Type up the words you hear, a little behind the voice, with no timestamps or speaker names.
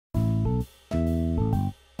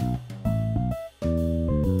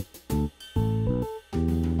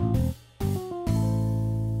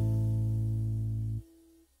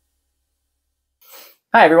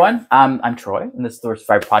Hi, everyone. I'm Troy, and this is the Source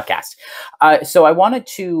Fiber podcast. So I wanted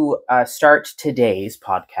to start today's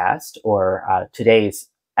podcast or today's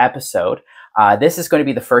episode. This is going to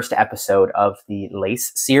be the first episode of the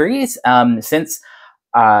Lace series. Since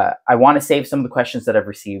I want to save some of the questions that I've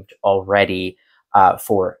received already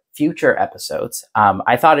for future episodes,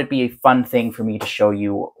 I thought it'd be a fun thing for me to show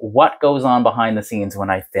you what goes on behind the scenes when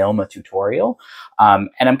I film a tutorial. And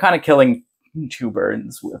I'm kind of killing two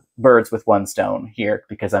birds with one stone here,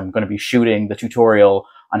 because I'm going to be shooting the tutorial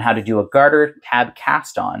on how to do a garter tab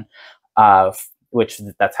cast on, which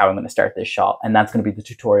that's how I'm going to start this shot, and that's going to be the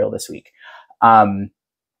tutorial this week.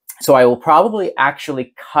 So I will probably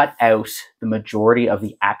actually cut out the majority of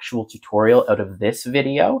the actual tutorial out of this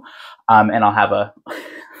video, and I'll have a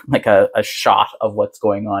a shot of what's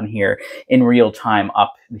going on here in real time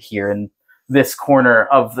up here in this corner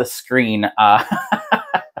of the screen.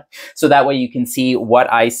 So that way you can see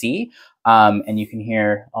what I see, and you can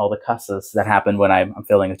hear all the cusses that happen when I'm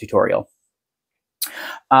filming a tutorial.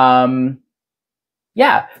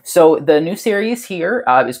 Yeah, so the new series here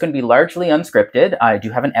is going to be largely unscripted. I do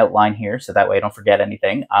have an outline here, so that way I don't forget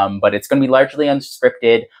anything, but it's going to be largely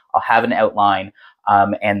unscripted. I'll have an outline,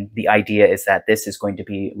 and the idea is that this is going to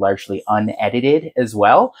be largely unedited as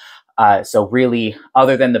well. So really,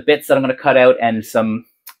 other than the bits that I'm going to cut out and some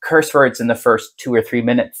curse words in the first 2 or 3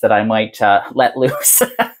 minutes that I might let loose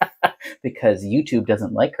because YouTube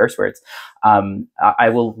doesn't like curse words, I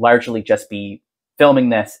will largely just be filming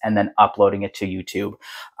this and then uploading it to YouTube.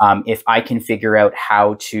 If I can figure out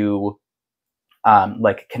how to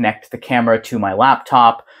connect the camera to my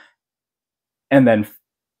laptop and then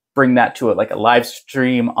bring that to a live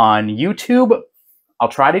stream on YouTube, I'll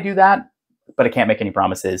try to do that, but I can't make any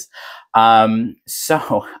promises. And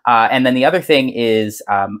then the other thing is,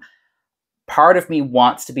 part of me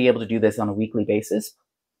wants to be able to do this on a weekly basis.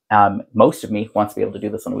 Most of me wants to be able to do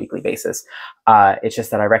this on a weekly basis. It's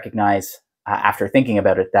just that I recognize, after thinking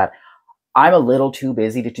about it, that I'm a little too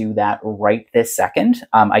busy to do that right this second.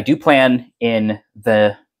 I do plan in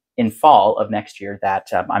fall of next year that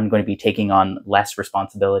I'm going to be taking on less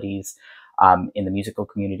responsibilities in the musical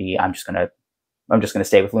community. I'm just going to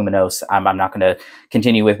stay with Luminose. I'm not going to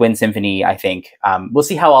continue with Wind Symphony, I think. We'll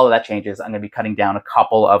see how all of that changes. I'm going to be cutting down a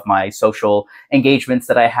couple of my social engagements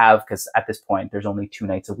that I have, because at this point, there's only 2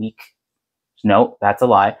 nights a week. No, that's a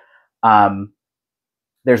lie.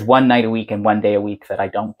 There's 1 night a week and 1 day a week that I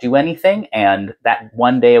don't do anything. And that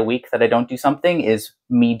 1 day a week that I don't do something is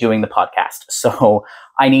me doing the podcast. So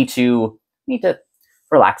I need to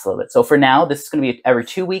relax a little bit. So for now, this is going to be an every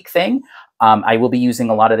 2-week thing. I will be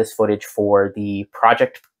using a lot of this footage for the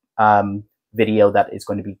project video that is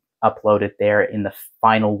going to be uploaded there in the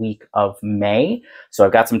final week of May. So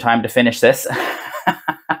I've got some time to finish this.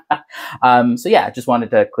 So yeah, just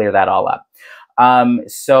wanted to clear that all up.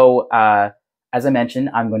 As I mentioned,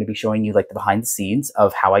 I'm going to be showing you the behind the scenes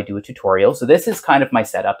of how I do a tutorial. So this is kind of my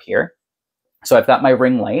setup here. So I've got my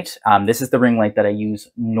ring light. This is the ring light that I use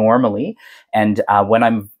normally. And when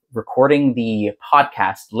I'm recording the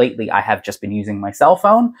podcast lately, I have just been using my cell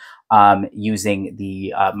phone, using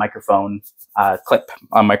the microphone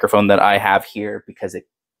microphone that I have here, because it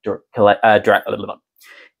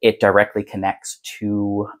directly connects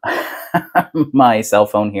to my cell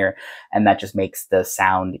phone here, and that just makes the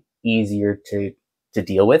sound easier to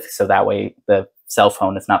deal with. So that way the cell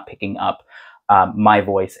phone is not picking up my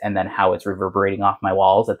voice and then how it's reverberating off my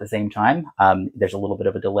walls at the same time. There's a little bit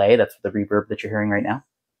of a delay. That's the reverb that you're hearing right now.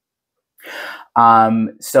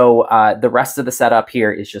 The rest of the setup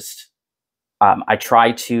here is just, I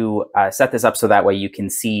try to set this up so that way you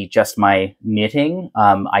can see just my knitting.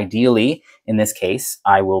 Ideally, in this case,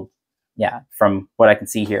 I will, from what I can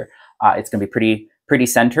see here, it's going to be pretty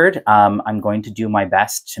centered. I'm going to do my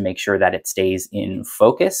best to make sure that it stays in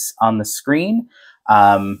focus on the screen.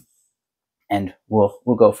 And we'll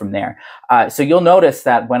go from there. So you'll notice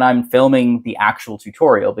that when I'm filming the actual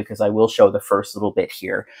tutorial, because I will show the first little bit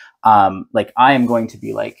here, I am going to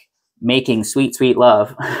be making sweet, sweet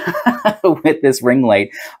love with this ring light.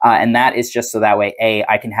 And that is just so that way,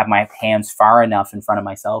 I can have my hands far enough in front of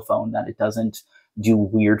my cell phone that it doesn't do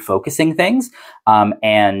weird focusing things. I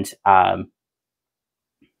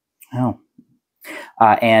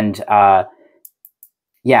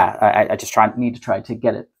just need to try to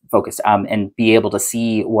get it focused and be able to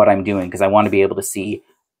see what I'm doing, because I want to be able to see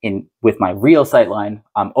with my real sightline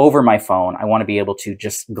over my phone. I want to be able to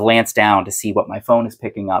just glance down to see what my phone is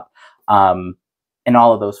picking up, and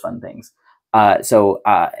all of those fun things. I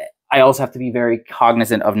also have to be very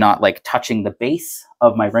cognizant of not touching the base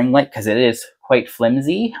of my ring light, because it is quite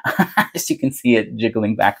flimsy. As you can see it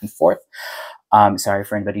jiggling back and forth. Sorry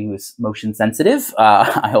for anybody who is motion sensitive.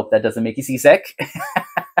 I hope that doesn't make you seasick.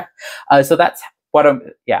 So that's what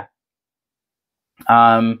yeah.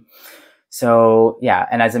 So yeah,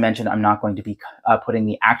 and as I mentioned, I'm not going to be putting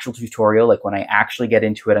the actual tutorial, like when I actually get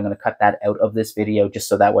into it, I'm going to cut that out of this video just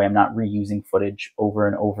so that way I'm not reusing footage over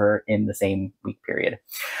and over in the same week period.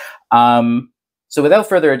 So without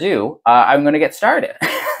further ado, I'm going to get started.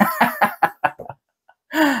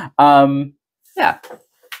 Yeah.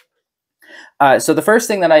 So the first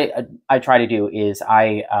thing that I try to do is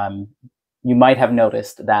you might have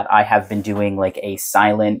noticed that I have been doing like a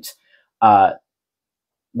silent,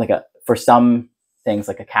 for some things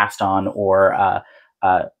like a cast on or,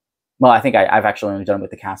 well, I think I've actually only done it with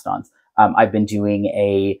the cast ons. I've been doing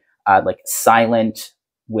a like silent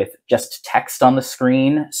with just text on the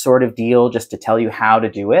screen sort of deal, just to tell you how to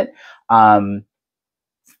do it.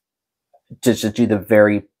 Just to do the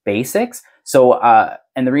very basics. So,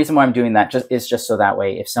 and the reason why I'm doing that is just so that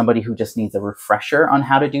way, if somebody who just needs a refresher on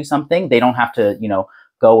how to do something, they don't have to,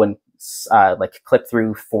 go and like clip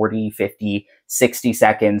through 40, 50, 60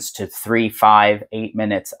 seconds to 3, 5, 8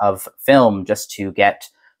 minutes of film just to get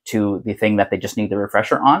to the thing that they just need the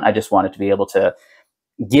refresher on. I just wanted to be able to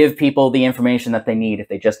give people the information that they need if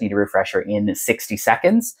they just need a refresher in 60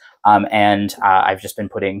 seconds. And I've just been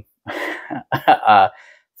putting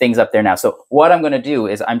things up there now. So what I'm going to do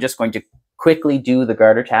is I'm just going to quickly do the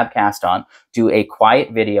garter tab cast on, do a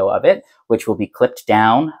quiet video of it, which will be clipped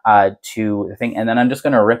down to the thing. And then I'm just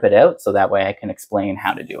going to rip it out so that way I can explain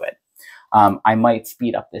how to do it. I might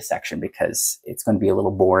speed up this section because it's going to be a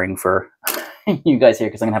little boring for you guys here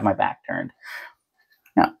because I'm going to have my back turned.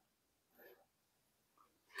 Yeah.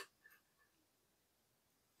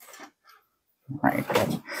 All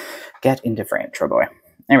right, get into frame, Troy boy.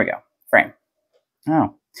 There we go, frame.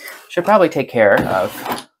 Oh, should probably take care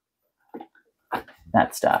of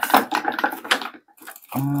that stuff.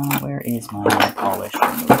 Where is my polish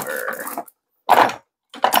remover?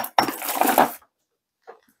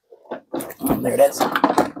 Oh, there it is.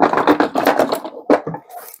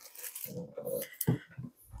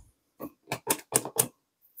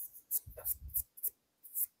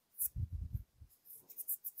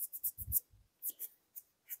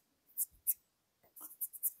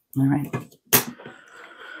 All right.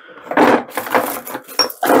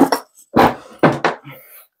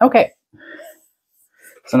 Okay.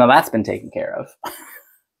 So now that's been taken care of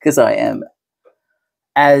because I am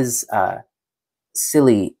as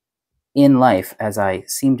silly in life as I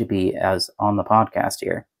seem to be as on the podcast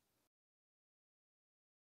here.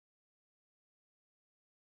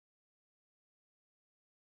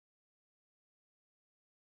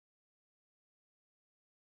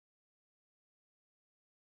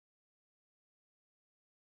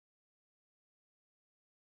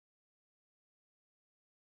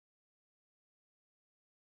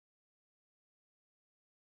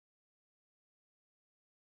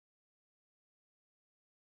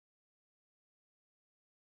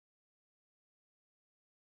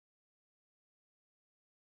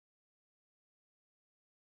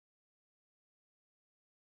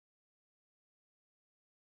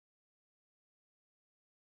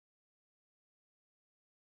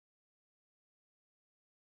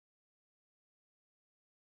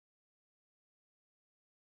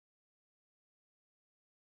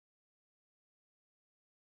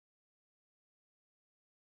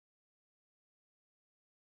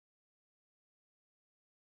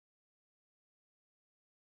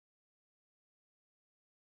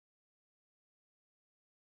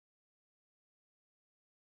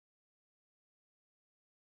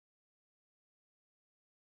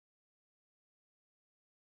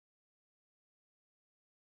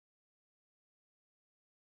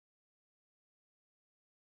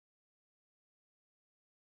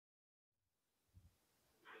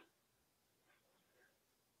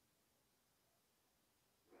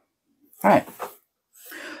 All right.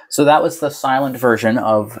 So that was the silent version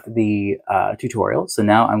of the tutorial. So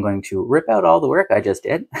now I'm going to rip out all the work I just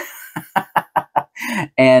did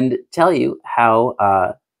and tell you how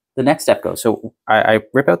the next step goes. So I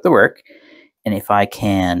rip out the work, and if I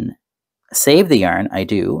can save the yarn, I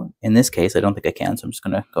do. In this case, I don't think I can, so I'm just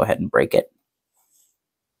going to go ahead and break it.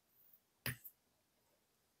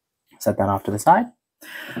 Set that off to the side.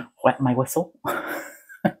 Wet my whistle.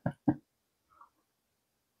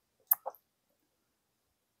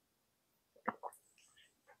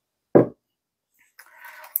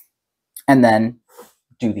 And then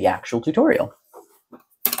do the actual tutorial.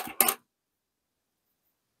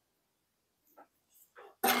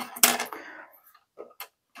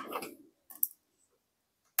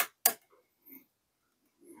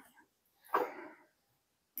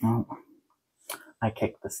 Oh. I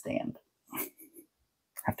kicked the stand. I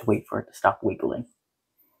have to wait for it to stop wiggling.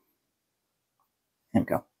 There we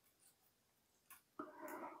go.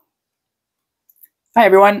 Hi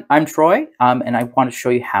everyone, I'm Troy, and I want to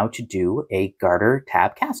show you how to do a garter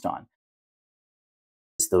tab cast on.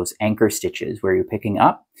 It's those anchor stitches where you're picking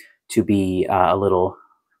up to be a little,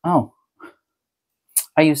 oh,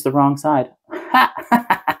 I used the wrong side. All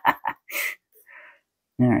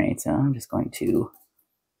right, so I'm just going to,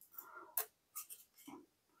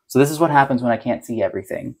 so this is what happens when I can't see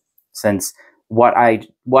everything, since what I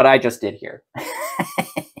just did here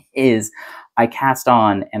is I cast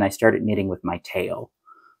on and I started knitting with my tail.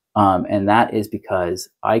 And that is because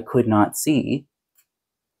I could not see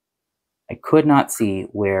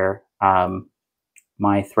where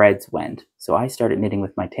my threads went. So I started knitting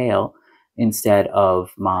with my tail instead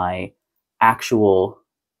of my actual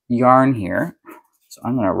yarn here. So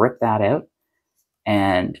I'm going to rip that out.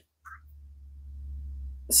 And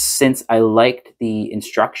since I liked the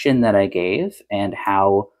instruction that I gave and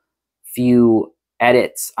how few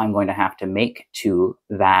edits I'm going to have to make to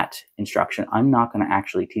that instruction, I'm not going to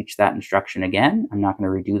actually teach that instruction again. I'm not going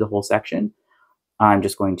to redo the whole section. I'm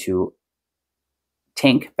just going to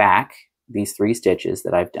tink back these 3 stitches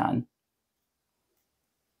that I've done,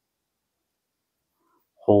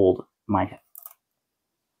 hold my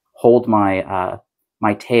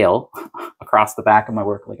my tail across the back of my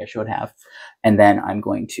work like I should have, and then I'm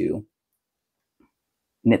going to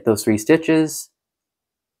knit those 3 stitches,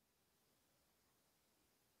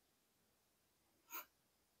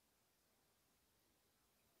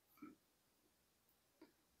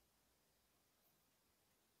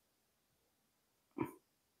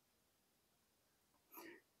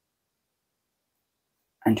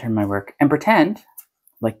 and turn my work and pretend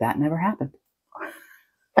like that never happened.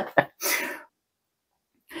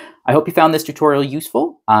 I hope you found this tutorial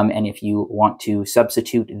useful, and if you want to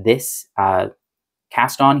substitute this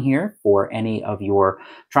cast on here for any of your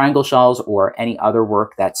triangle shawls or any other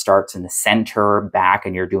work that starts in the center back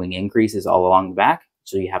and you're doing increases all along the back,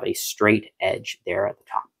 so you have a straight edge there at the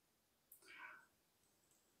top.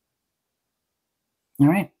 All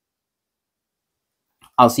right.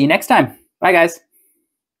 I'll see you next time. Bye, guys.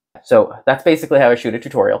 So that's basically how I shoot a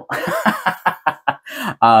tutorial.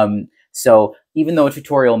 So even though a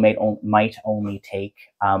tutorial might only take,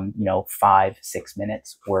 5-6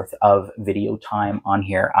 minutes worth of video time on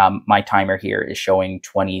here, my timer here is showing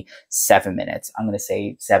 27 minutes. I'm going to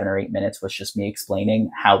say 7 or 8 minutes was just me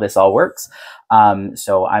explaining how this all works.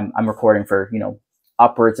 So I'm recording for,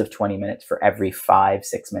 upwards of 20 minutes for every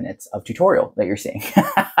 5-6 minutes of tutorial that you're seeing.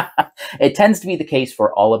 It tends to be the case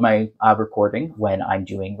for all of my recording when I'm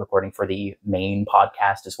doing recording for the main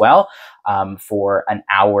podcast as well. For an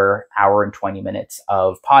hour and 20 minutes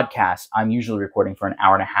of podcast, I'm usually recording for an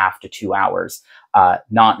hour and a half to 2 hours,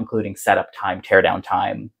 not including setup time, teardown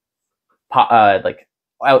time, like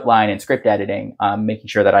outline and script editing, making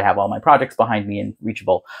sure that I have all my projects behind me and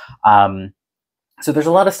reachable. So there's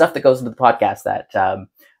a lot of stuff that goes into the podcast that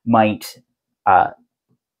might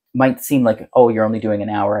seem like, oh, you're only doing an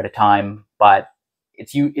hour at a time, but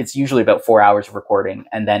it's usually about 4 hours of recording,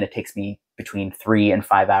 and then it takes me between 3 and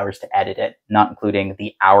 5 hours to edit it, not including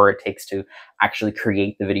the hour it takes to actually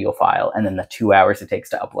create the video file, and then the 2 hours it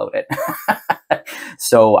takes to upload it.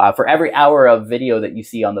 So for every hour of video that you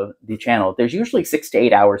see on the channel, there's usually 6 to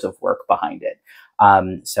 8 hours of work behind it.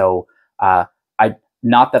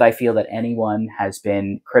 Not that I feel that anyone has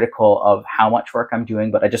been critical of how much work I'm doing,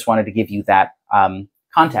 but I just wanted to give you that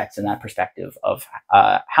context and that perspective of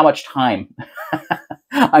how much time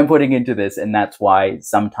I'm putting into this. And that's why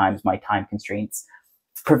sometimes my time constraints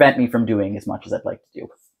prevent me from doing as much as I'd like to do.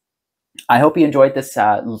 I hope you enjoyed this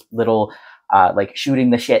little like shooting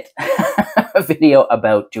the shit video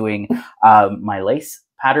about doing my lace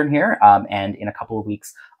pattern here. And in a couple of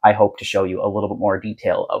weeks, I hope to show you a little bit more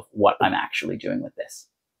detail of what I'm actually doing with this.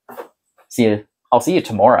 I'll see you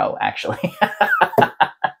tomorrow, actually.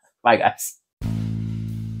 Bye, guys.